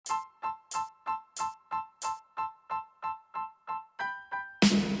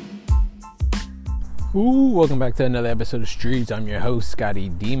Welcome back to another episode of Streets. I'm your host, Scotty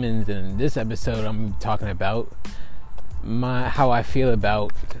Demons, and in this episode I'm talking about how I feel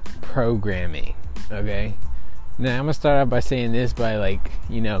about programming. Okay? Now I'm gonna start out by saying this by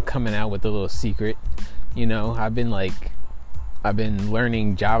coming out with a little secret. I've been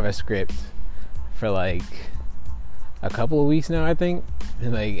learning JavaScript for like a couple of weeks now, I think.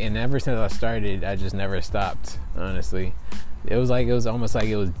 And ever since I started, I just never stopped, honestly. It was almost like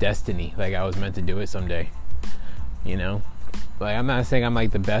it was destiny. Like I was meant to do it someday. I'm not saying I'm like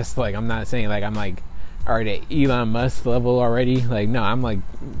the best. Like I'm not saying like I'm like already at Elon Musk level already. Like no,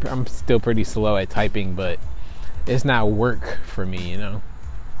 I'm still pretty slow at typing, but it's not work for me.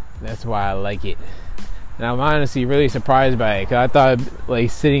 That's why I like it. And I'm honestly really surprised by it, because I thought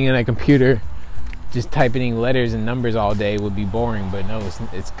like sitting in a computer just typing letters and numbers all day would be boring, but no,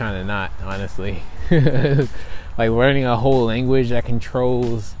 it's kind of not, honestly. Like learning a whole language that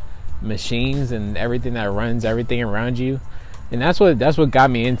controls machines and everything that runs everything around you, and that's what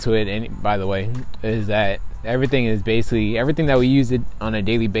got me into it. And by the way, is that everything that we use it on a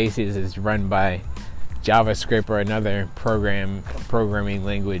daily basis is run by JavaScript or another programming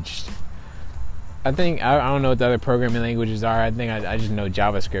language. I don't know what the other programming languages are. I think I just know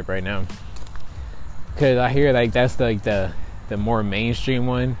JavaScript right now, because I hear like that's like the more mainstream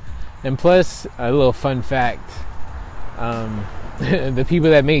one. And plus, a little fun fact, the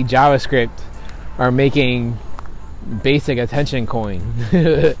people that make JavaScript are making basic attention coin.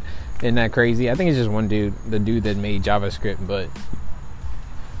 Isn't that crazy? I think it's just one dude, the dude that made JavaScript. But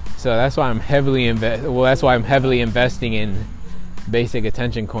so that's why I'm heavily investing in basic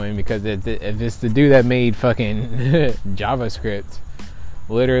attention coin, because if it's the dude that made fucking JavaScript,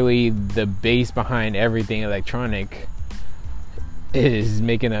 literally the base behind everything electronic, is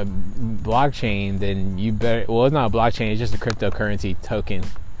making a blockchain, then you better, well, it's not a blockchain, it's just a cryptocurrency token.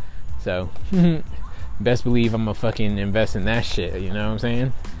 So best believe I'm gonna fucking invest in that shit, you know what I'm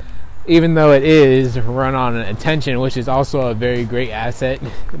saying? Even though it is run on attention, which is also a very great asset,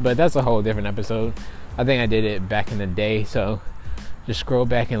 but that's a whole different episode. I think I did it back in the day, so just scroll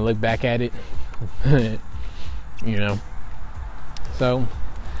back and look back at it. So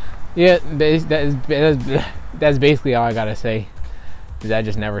yeah, that's basically all I gotta say. I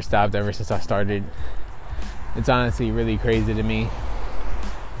just never stopped ever since I started. It's honestly really crazy to me.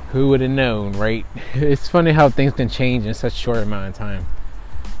 Who would have known, right? It's funny how things can change in such a short amount of time.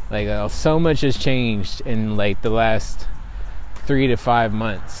 Like so much has changed in like the last 3 to 5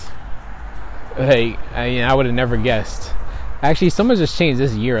 months. Like I would have never guessed. Actually, so much has changed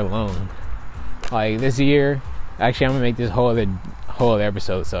this year alone. Like this year, actually, I'm gonna make this whole other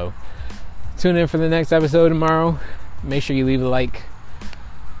episode. So tune in for the next episode tomorrow. Make sure you leave a like.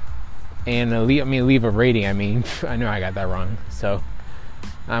 And leave a rating. I know I got that wrong. So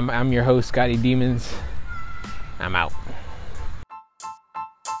I'm your host, Scotty Demons. I'm out.